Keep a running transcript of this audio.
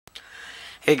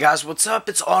Hey guys, what's up?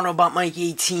 It's Autobot Mike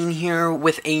 18 here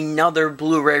with another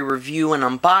Blu-ray review and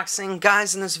unboxing.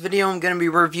 Guys, in this video I'm going to be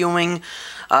reviewing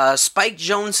Spike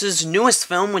Jonze's newest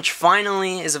film, which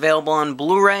finally is available on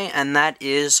Blu-ray, and that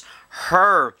is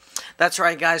Her. That's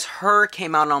right, guys. Her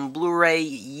came out on Blu-ray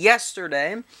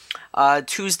yesterday,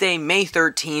 Tuesday, May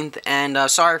 13th, and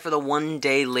sorry for the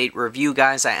one-day late review,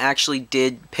 guys. I actually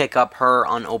did pick up Her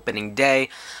on opening day.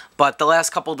 But the last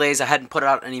couple days I hadn't put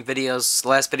out any videos. The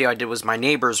last video I did was my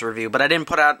neighbor's review, but I didn't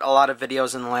put out a lot of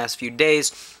videos in the last few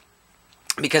days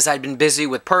because I'd been busy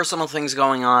with personal things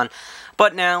going on.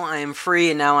 But now I am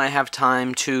free and now I had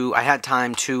time to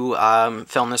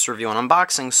film this review and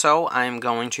unboxing, so I'm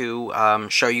going to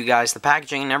show you guys the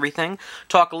packaging and everything,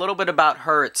 talk a little bit about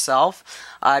Her itself.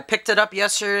 I picked it up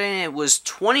yesterday and it was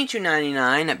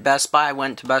 $22.99 at Best Buy. I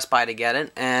went to Best Buy to get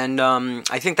it, and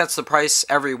I think that's the price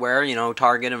everywhere, you know,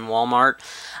 Target and Walmart.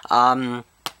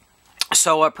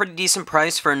 So a pretty decent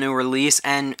price for a new release,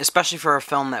 and especially for a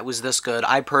film that was this good.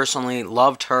 I personally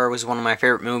loved Her. It was one of my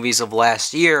favorite movies of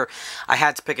last year. I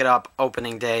had to pick it up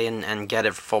opening day and get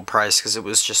it for full price because it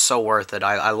was just so worth it.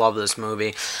 I love this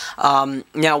movie.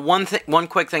 Now, one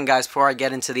quick thing, guys, before I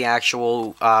get into the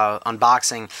actual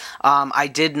unboxing. I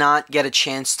did not get a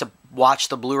chance to watch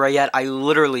the Blu-ray yet. I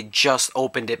literally just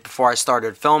opened it before I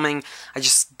started filming. I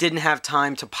just didn't have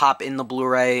time to pop in the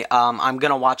Blu-ray. I'm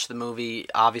gonna watch the movie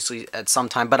obviously at some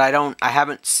time, but I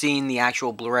haven't seen the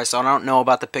actual Blu-ray, so I don't know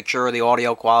about the picture or the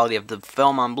audio quality of the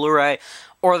film on Blu-ray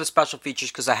or the special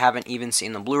features because I haven't even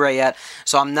seen the Blu-ray yet.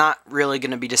 So I'm not really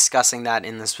going to be discussing that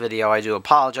in this video. I do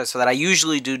apologize for that. I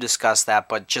usually do discuss that,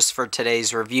 but just for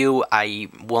today's review, I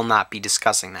will not be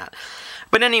discussing that.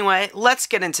 But anyway, let's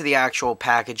get into the actual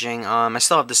packaging. I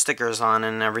still have the stickers on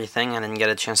and everything. I didn't get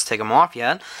a chance to take them off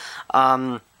yet.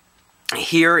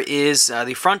 Here is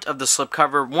the front of the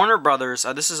slipcover. Warner Brothers,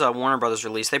 this is a Warner Brothers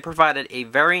release. They provided a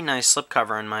very nice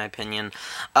slipcover, in my opinion.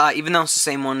 Even though it's the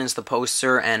same one as the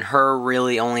poster, and Her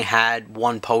really only had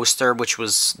one poster, which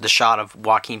was the shot of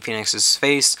Joaquin Phoenix's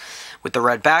face with the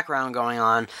red background going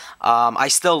on. I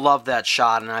still love that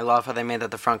shot, and I love how they made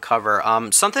that the front cover.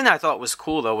 Something that I thought was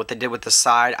cool, though, what they did with the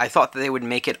side, I thought that they would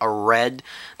make it a red,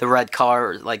 the red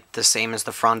color, like the same as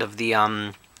the front of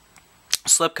the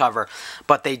slipcover,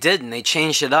 but they didn't. They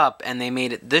changed it up and they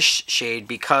made it this shade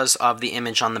because of the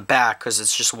image on the back, because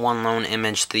it's just one lone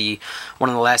image, one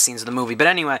of the last scenes of the movie. But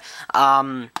anyway,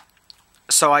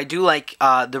 so I do like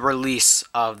the release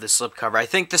of the slipcover. I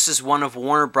think this is one of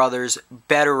Warner Brothers'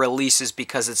 better releases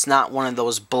because it's not one of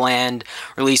those bland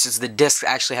releases. The discs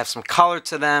actually have some color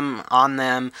to them, on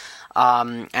them,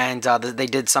 and they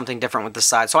did something different with the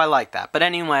side, so I like that. But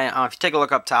anyway, if you take a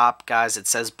look up top, guys, it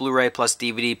says Blu-ray plus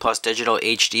DVD plus digital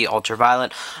HD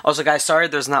Ultraviolet. Also, guys, sorry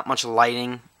there's not much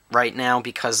lighting right now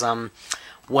because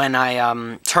when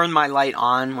I turn my light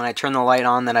on, when I turn the light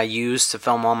on that I use to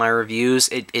film all my reviews,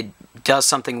 it does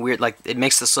something weird, like it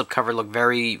makes the slipcover look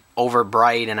very over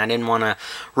bright, and I didn't want to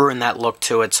ruin that look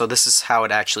to it, so this is how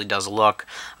it actually does look.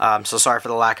 So sorry for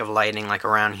the lack of lighting like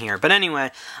around here. But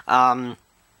anyway, so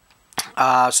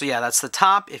yeah, that's the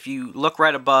top. If you look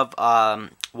right above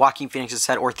Joaquin Phoenix's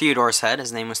head, or Theodore's head,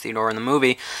 his name was Theodore in the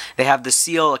movie, they have the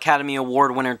Seal Academy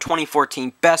Award winner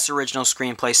 2014 Best Original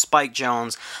Screenplay, Spike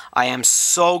Jonze. I am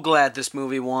so glad this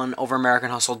movie won over American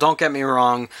Hustle. Don't get me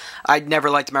wrong, I'd never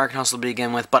liked American Hustle to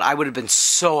begin with, but I would have been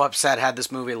so upset had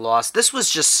this movie lost. This was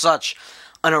just such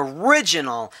an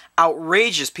original,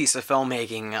 outrageous piece of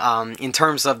filmmaking in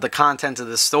terms of the content of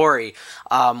the story,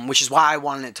 which is why I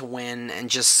wanted it to win, and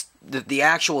just the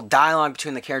actual dialogue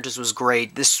between the characters was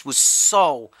great. This was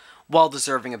so well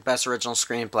deserving of Best Original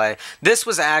Screenplay. This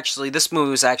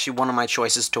movie was actually one of my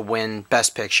choices to win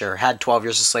Best Picture. Had 12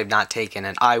 Years a Slave not taken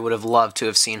it, I would have loved to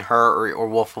have seen Her or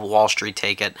Wolf of Wall Street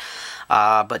take it.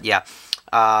 But yeah.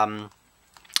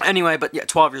 Anyway, but yeah,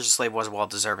 12 Years a Slave was well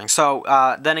deserving. So,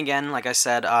 then again, like I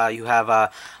said, you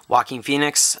have Joaquin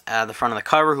Phoenix, the front of the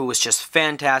cover, who was just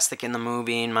fantastic in the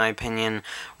movie, in my opinion.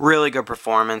 Really good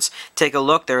performance. Take a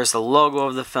look. There is the logo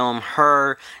of the film,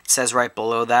 Her. It says right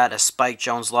below that, a Spike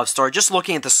Jonze love story. Just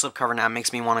looking at the slipcover now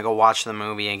makes me want to go watch the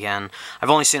movie again. I've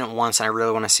only seen it once, and I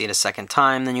really want to see it a second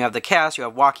time. Then you have the cast. You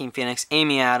have Joaquin Phoenix,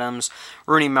 Amy Adams,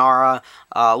 Rooney Mara,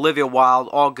 Olivia Wilde,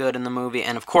 all good in the movie.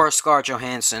 And, of course, Scarlett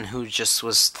Johansson, who just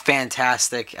was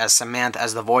fantastic as Samantha,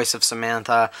 as the voice of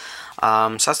Samantha.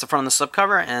 So that's the front of the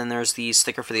slipcover, and there's the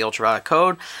sticker for the Ultraviolet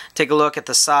code. Take a look at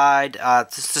the side.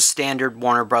 It's the standard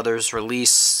Warner Brothers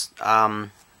release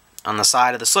on the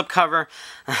side of the slipcover.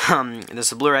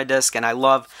 There's a Blu-ray disc, and I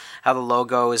love how the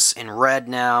logo is in red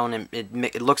now, and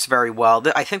it looks very well.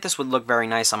 I think this would look very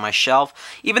nice on my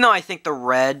shelf, even though I think the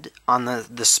red on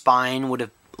the spine would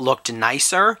have looked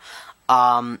nicer.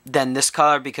 than this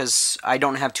color, because I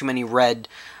don't have too many red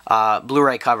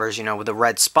Blu-ray covers, you know, with a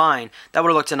red spine. That would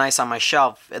have looked nice on my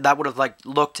shelf. That would have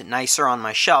looked nicer on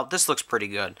my shelf. This looks pretty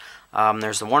good.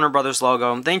 There's the Warner Brothers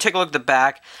logo. Then you take a look at the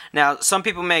back. Now, some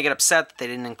people may get upset that they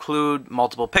didn't include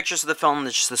multiple pictures of the film.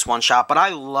 It's just this one shot. But I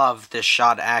love this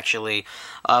shot, actually,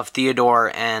 of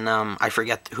Theodore and I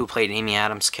forget who played Amy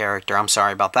Adams' character. I'm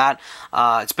sorry about that.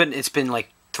 It's been like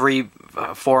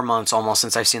 4 months almost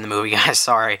since I've seen the movie, guys.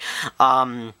 Sorry.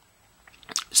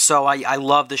 So I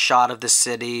love the shot of the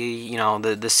city, you know,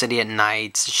 the city at night.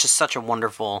 It's just such a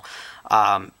wonderful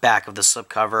back of the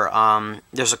slipcover.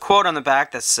 There's a quote on the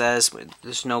back that says,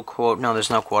 there's no quote on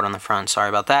the front, sorry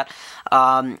about that.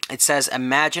 It says,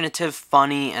 imaginative,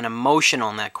 funny, and emotional,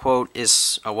 and that quote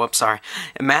is,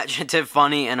 imaginative,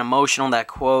 funny, and emotional, that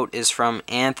quote is from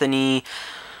Anthony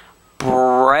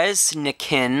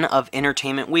Bresnikin of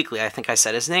Entertainment Weekly. I think I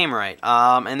said his name right.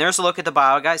 And there's a look at the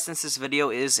bio, guys. Since this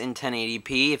video is in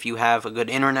 1080p, if you have a good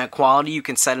internet quality, you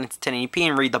can set it to 1080p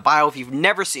and read the bio. If you've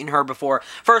never seen her before,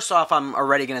 first off, I'm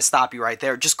already going to stop you right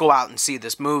there. Just go out and see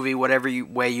this movie. Whatever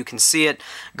way you can see it,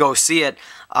 go see it.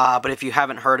 But if you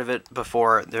haven't heard of it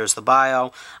before, there's the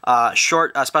bio.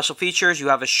 Short special features. You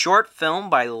have a short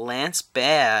film by Lance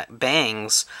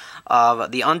Bangs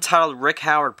of the untitled Rick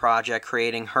Howard Project,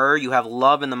 creating her. You have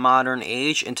Love in the Modern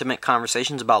Age, intimate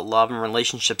conversations about love and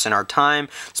relationships in our time.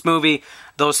 This movie,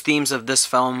 those themes of this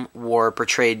film were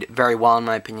portrayed very well, in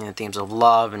my opinion, the themes of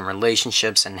love and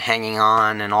relationships and hanging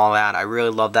on and all that. I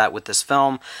really love that with this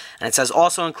film. And it says,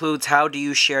 also includes, how do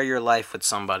you share your life with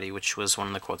somebody, which was one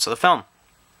of the quotes of the film.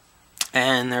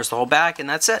 And there's the whole back, and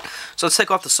that's it. So let's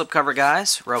take off the slipcover,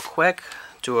 guys, real quick.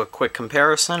 Do a quick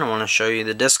comparison. I want to show you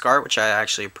the disc art, which I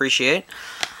actually appreciate.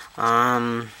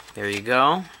 There you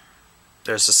go.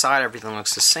 There's the side. Everything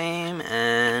looks the same,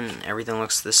 and everything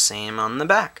looks the same on the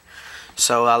back.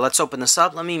 So let's open this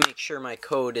up. Let me make sure my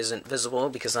code isn't visible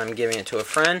because I'm giving it to a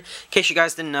friend. In case you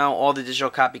guys didn't know, all the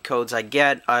digital copy codes I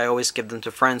get, I always give them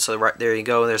to friends. So right there you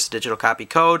go. There's the digital copy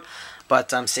code.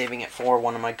 But I'm saving it for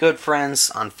one of my good friends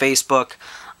on Facebook.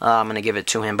 I'm going to give it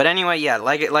to him. But anyway, yeah,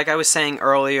 like I was saying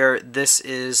earlier, this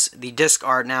is the disc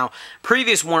art. Now,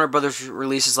 previous Warner Brothers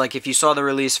releases, like if you saw the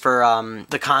release for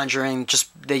The Conjuring,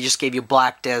 they just gave you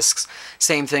black discs.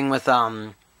 Same thing with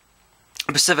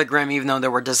Pacific Rim, even though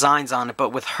there were designs on it. But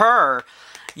with her,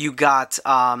 you got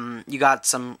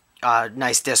some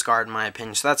nice disc art, in my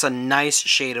opinion. So that's a nice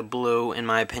shade of blue, in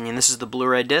my opinion. This is the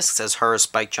Blu-ray disc. It says Her,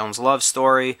 Spike Jonze Love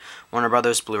Story, Warner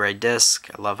Brothers Blu-ray disc.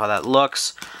 I love how that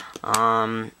looks.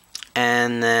 And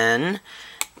then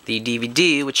the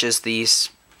DVD, which is the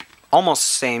almost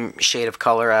the same shade of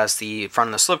color as the front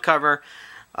of the slipcover.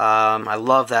 I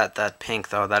love that pink,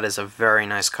 though. That is a very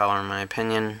nice color, in my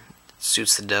opinion. It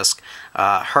suits the disc.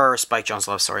 Her, Spike Jonze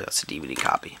Love Story. That's a DVD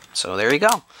copy. So there you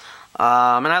go.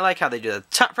 And I like how they do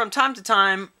that. From time to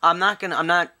time, I'm not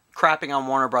crapping on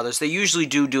Warner Brothers. They usually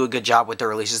do a good job with their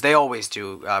releases. They always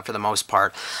do, for the most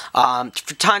part. From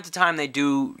time to time, they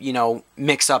do, you know,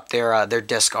 mix up their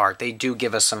disc art. They do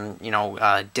give us some, you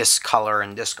know, disc color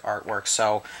and disc artwork.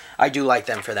 So I do like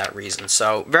them for that reason.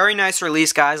 So very nice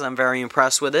release, guys. I'm very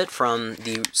impressed with it, from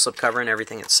the slipcover and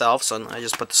everything itself. So I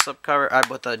just put the slipcover, I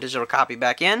put the digital copy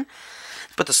back in.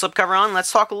 Put the slipcover on.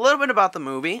 Let's talk a little bit about the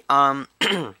movie.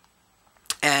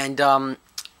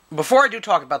 Before I do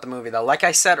talk about the movie, though, like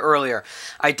I said earlier,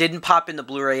 I didn't pop in the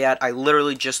Blu-ray yet. I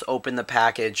literally just opened the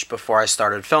package before I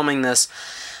started filming this.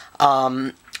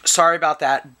 Sorry about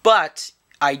that, but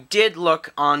I did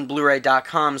look on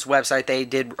Blu-ray.com's website. They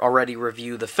did already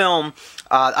review the film,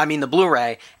 the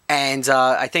Blu-ray, and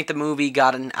I think the movie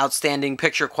got an outstanding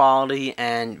picture quality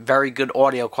and very good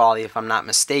audio quality, if I'm not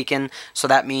mistaken. So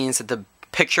that means that the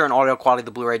picture and audio quality of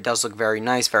the Blu-ray does look very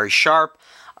nice, very sharp.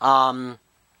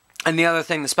 And the other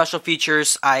thing, the special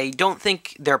features, I don't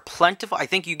think they're plentiful. I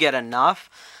think you get enough.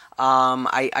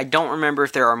 I don't remember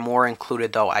if there are more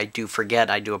included, though. I do forget.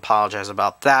 I do apologize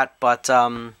about that. But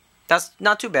that's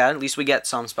not too bad. At least we get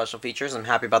some special features. I'm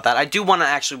happy about that. I do want to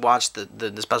actually watch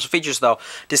the special features, though,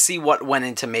 to see what went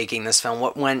into making this film,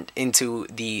 what went into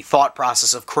the thought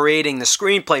process of creating the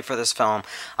screenplay for this film.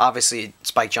 Obviously,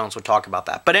 Spike Jonze would talk about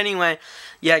that. But anyway,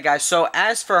 yeah, guys, so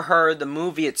as for Her, the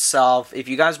movie itself, if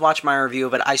you guys watch my review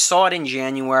of it, I saw it in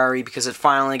January because it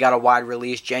finally got a wide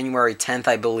release, January 10th,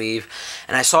 I believe,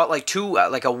 and I saw it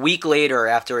like a week later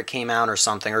after it came out or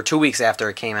something, or 2 weeks after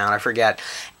it came out, I forget,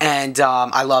 and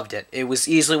I loved it. It was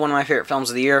easily one of my favorite films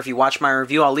of the year. If you watch my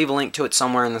review, I'll leave a link to it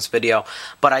somewhere in this video,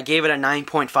 but I gave it a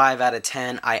 9.5 out of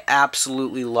 10. I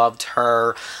absolutely loved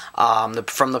Her. From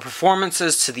the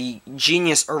performances to the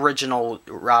genius original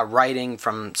writing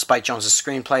from Spike Jonze's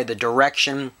screenplay, the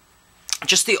direction,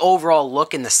 just the overall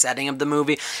look and the setting of the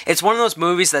movie. It's one of those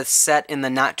movies that's set in the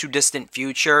not too distant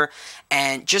future,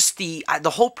 and just the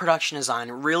whole production design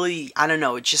really, I don't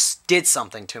know, it just did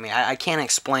something to me. I can't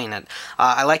explain it.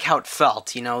 I like how it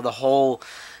felt, you know, the whole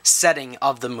setting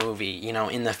of the movie, you know,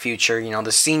 in the future. You know,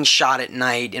 the scene shot at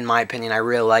night, in my opinion, I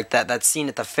really like that scene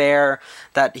at the fair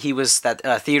that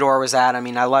Theodore was at. I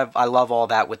mean, I love all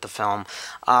that with the film.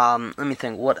 Let me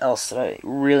think, what else did I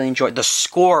really enjoy? The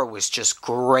score was just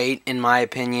great, in my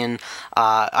opinion.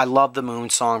 I love the Moon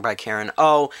Song by Karen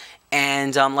O.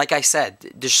 And like I said,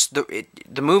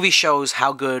 the movie shows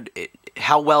how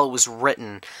well it was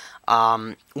written.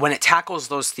 When it tackles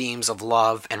those themes of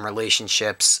love and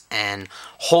relationships and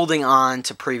holding on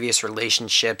to previous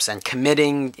relationships and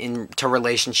committing to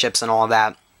relationships and all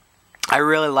that. I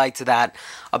really liked that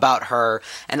about her.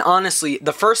 And honestly,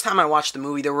 the first time I watched the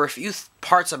movie, there were a few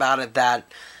parts about it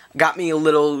that got me a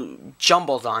little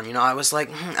jumbled on. You know, I was like,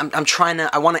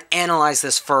 I want to analyze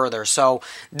this further. So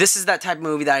this is that type of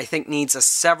movie that I think needs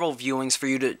several viewings for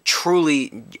you to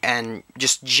truly and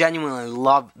just genuinely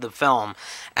love the film.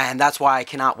 And that's why I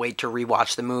cannot wait to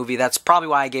rewatch the movie. That's probably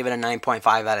why I gave it a 9.5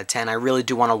 out of 10. I really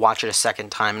do want to watch it a second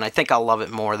time, and I think I'll love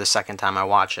it more the second time I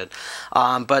watch it.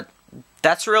 But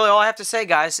that's really all I have to say,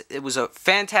 guys. It was a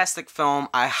fantastic film.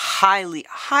 I highly,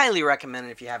 highly recommend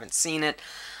it if you haven't seen it.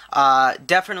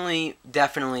 Definitely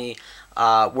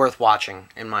worth watching,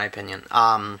 in my opinion.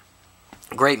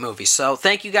 Great movie. So,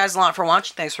 thank you guys a lot for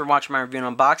watching. Thanks for watching my review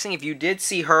and unboxing. If you did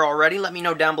see her already, let me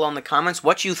know down below in the comments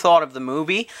what you thought of the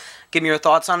movie. Give me your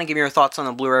thoughts on it. Give me your thoughts on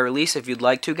the Blu-ray release if you'd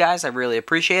like to, guys. I really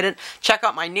appreciate it. Check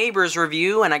out my neighbor's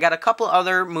review, and I got a couple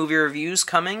other movie reviews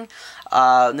coming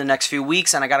in the next few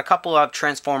weeks, and I got a couple of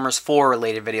Transformers 4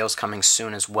 related videos coming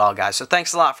soon as well, guys. So,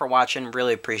 thanks a lot for watching.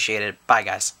 Really appreciate it. Bye,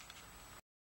 guys.